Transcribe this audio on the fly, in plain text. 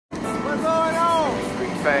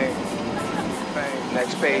Fame.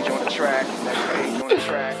 Next page on the track.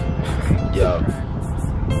 Yo.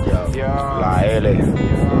 La L.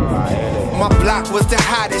 My block was the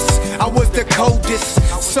hottest, I was the coldest.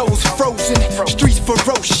 Souls frozen, streets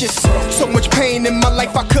ferocious. So much pain in my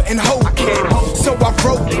life I couldn't hold it. So I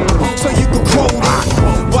wrote it, so you could quote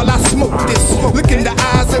it. While I smoke this, look in the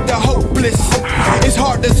eyes of the hopeless. It's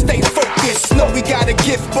hard to stay focused. No, we got a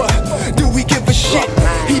gift, but do we give a shit?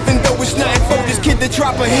 Even though it's nothing for this kid to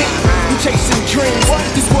drop a hit. He chasing dreams,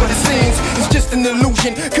 this what it seems. It's just an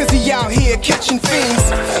illusion, cause he out here catching fiends.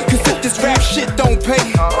 Cause if this rap shit don't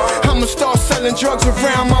pay, I'ma start selling drugs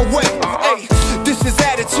around my way. Hey, this is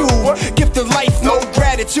attitude, gift of life, no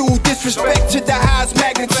gratitude. Disrespect to the highest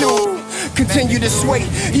magnitude. Continue to sway,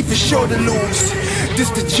 he for sure to lose. This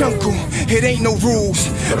the jungle, it ain't no rules.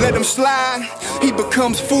 Let him slide, he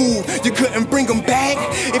becomes food. You couldn't bring him back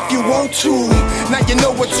if you want to. Now you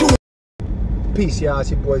know what to. Peace, y'all. It's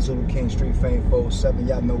your boy Zulu King, Street Fame 407.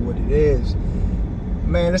 Y'all know what it is.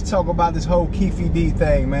 Man, let's talk about this whole Keefe D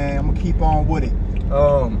thing, man. I'm gonna keep on with it.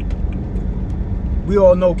 We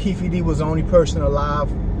all know Keefe D was the only person alive,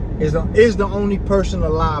 is the only person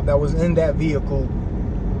alive that was in that vehicle,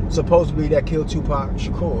 supposedly that killed Tupac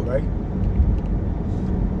Shakur, right?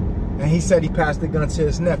 And he said he passed the gun to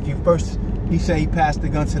his nephew. First, he said he passed the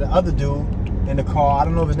gun to the other dude in the car. I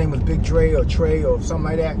don't know if his name was Big Dre or Trey or something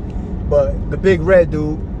like that, but the big red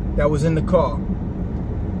dude that was in the car.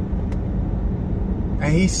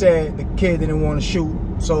 And he said the kid didn't want to shoot,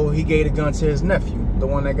 so he gave the gun to his nephew, the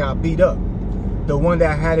one that got beat up. The one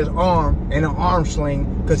that had his arm in an arm sling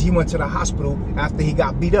because he went to the hospital after he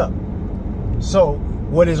got beat up. So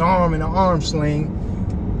with his arm in an arm sling,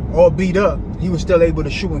 all beat up, he was still able to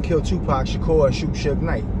shoot and kill Tupac Shakur and shoot Suge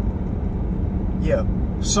Knight. Yeah,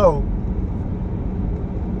 so,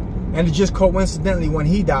 and it just coincidentally when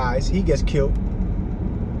he dies, he gets killed.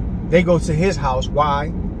 They go to his house. Why?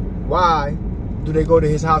 Why do they go to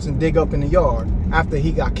his house and dig up in the yard after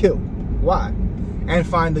he got killed? Why? And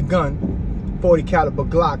find the gun, 40 caliber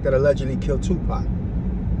Glock that allegedly killed Tupac.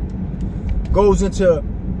 Goes into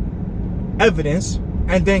evidence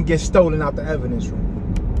and then gets stolen out the evidence room.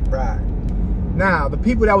 Right. Now, the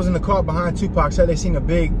people that was in the car behind Tupac said they seen a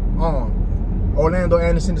big arm. Orlando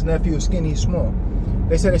Anderson's nephew is skinny, small.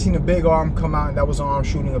 They said they seen a big arm come out and that was an arm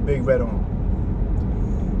shooting a big red arm.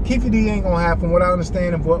 Keefe D ain't gonna have, from what I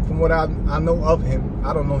understand and from what I know of him,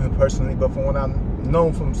 I don't know him personally, but from what I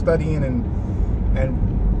know from studying and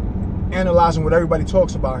analyzing what everybody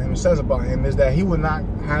talks about him and says about him, is that he would not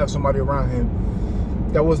have somebody around him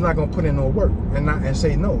that was not gonna put in no work and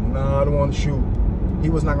say no, I don't want to shoot. He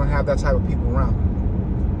was not gonna have that type of people around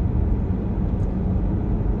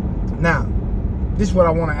him. Now, this is what I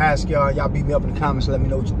want to ask y'all. Y'all beat me up in the comments and let me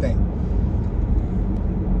know what you think.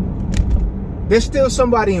 There's still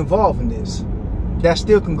somebody involved in this that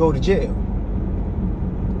still can go to jail.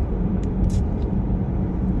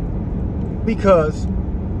 Because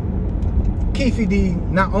Keefe D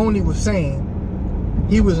not only was saying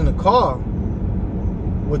he was in a car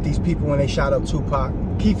with these people when they shot up Tupac,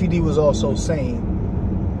 Keefe D was also saying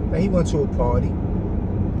that he went to a party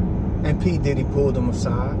and P Diddy pulled him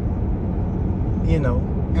aside, you know,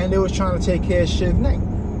 and they was trying to take care of Suge Knight.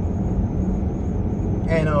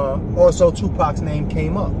 And also Tupac's name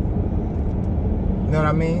came up. You know what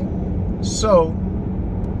I mean? So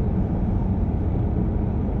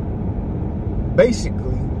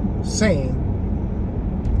basically saying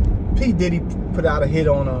P Diddy put out a hit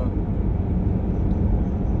on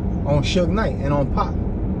Suge Knight and on Pac,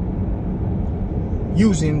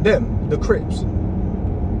 using them, the Crips,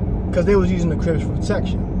 because they was using the Crips for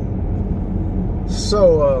protection.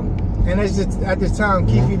 So and at this time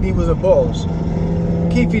Keefe D was a boss.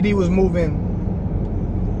 Keefe D was moving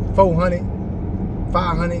 400,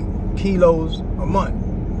 500 kilos a month.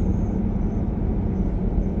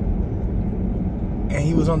 And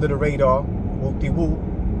he was under the radar, whoop-de-whoop.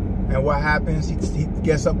 And what happens, he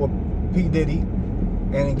gets up with P Diddy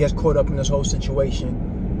and he gets caught up in this whole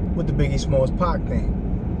situation with the Biggie Smalls Pac thing.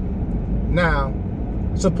 Now,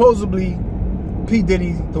 supposedly, P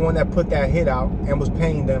Diddy, the one that put that hit out and was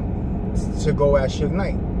paying them to go at Suge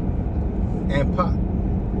Knight and Pac.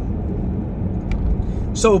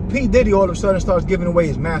 So P Diddy all of a sudden starts giving away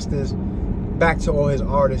his masters back to all his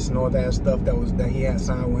artists and all that stuff that he had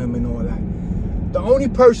signed with him and all that. The only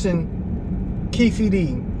person, Keefe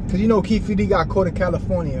D, because you know Keefe D got caught in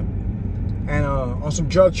California and on some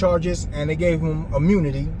drug charges, and they gave him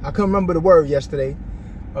immunity. I couldn't remember the word yesterday,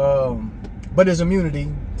 but his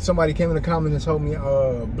immunity. Somebody came in the comments and told me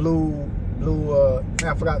I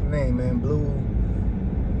forgot the name, man, Blue,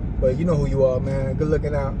 but you know who you are, man. Good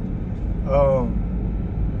looking out.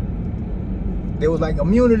 They was like,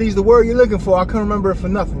 immunity is the word you're looking for. I couldn't remember it for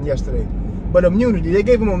nothing yesterday. But immunity, they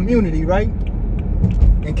gave him immunity, right?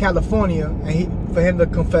 In California, and for him to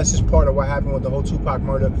confess his part of what happened with the whole Tupac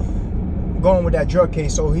murder, going with that drug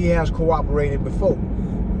case, so he has cooperated before.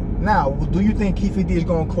 Now, do you think Keefe D is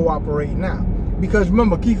going to cooperate now? Because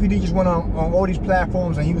remember, Keefe D just went on all these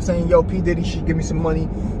platforms and he was saying, yo, P Diddy should give me some money.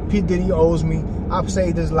 P Diddy owes me. I've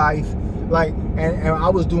saved his life. Like, and I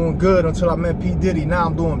was doing good until I met P Diddy. Now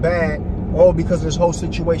I'm doing bad. All because of this whole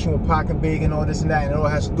situation with Pac and Big and all this and that. And it all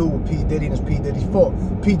has to do with P Diddy, and it's P Diddy's fault.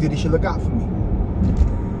 P Diddy should look out for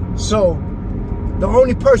me. So, the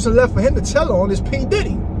only person left for him to tell on is P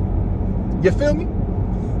Diddy. You feel me?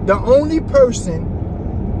 The only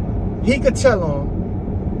person he could tell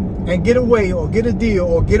on and get away or get a deal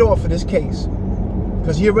or get off of this case,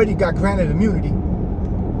 because he already got granted immunity.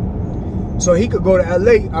 So he could go to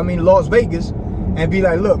Las Vegas, and be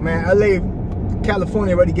like, look, man,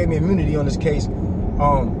 California already gave me immunity on this case.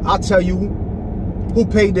 I'll tell you who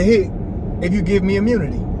paid the hit if you give me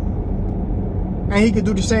immunity. And he could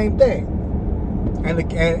do the same thing.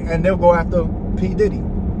 And they'll go after P Diddy. You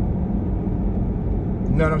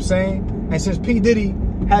know what I'm saying? And since P Diddy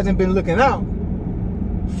hasn't been looking out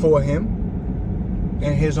for him,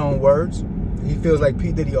 in his own words, he feels like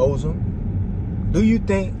P Diddy owes him. Do you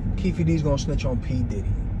think Keefe D's gonna snitch on P Diddy?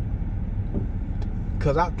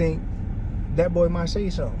 Because I think that boy might say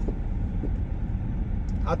something.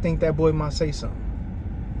 I think that boy might say something.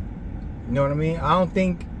 You know what I mean? I don't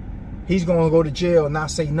think he's gonna go to jail and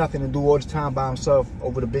not say nothing and do all this time by himself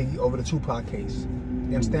over the Tupac case.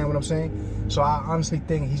 You understand what I'm saying? So I honestly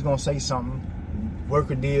think he's gonna say something,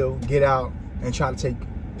 work a deal, get out, and try to take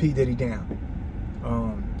P Diddy down.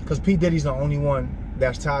 Because P Diddy's the only one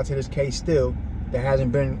that's tied to this case still that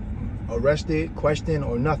hasn't been arrested, questioned,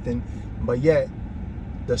 or nothing. But yet,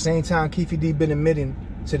 the same time Keefe D been admitting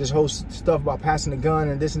to this whole stuff about passing the gun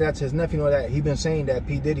and this and that to his nephew and all that, he been saying that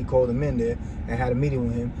P Diddy called him in there and had a meeting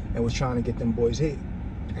with him and was trying to get them boys hit.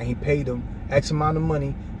 And he paid them X amount of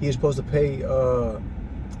money. He was supposed to pay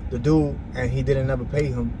the dude, and he didn't ever pay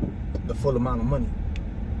him the full amount of money.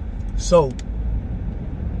 So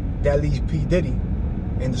that leaves P Diddy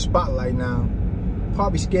in the spotlight now.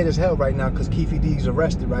 Probably scared as hell right now because Keefe D's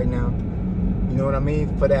arrested right now. You know what I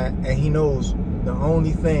mean? For that. And he knows the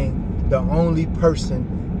only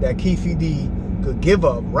person that Keefe D could give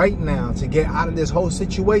up right now to get out of this whole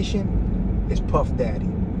situation is Puff Daddy.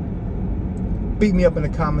 Beat me up in the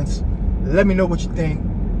comments. Let me know what you think.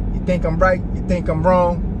 You think I'm right? You think I'm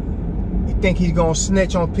wrong? You think he's gonna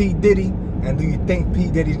snitch on P Diddy? And do you think P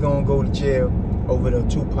Diddy's gonna go to jail over the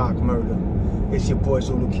Tupac murder? It's your boy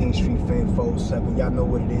Zulu King Street Fan 47. Y'all know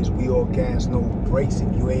what it is. We all gas, no brakes.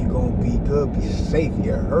 If you ain't gonna be good, be safe.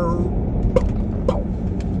 You heard?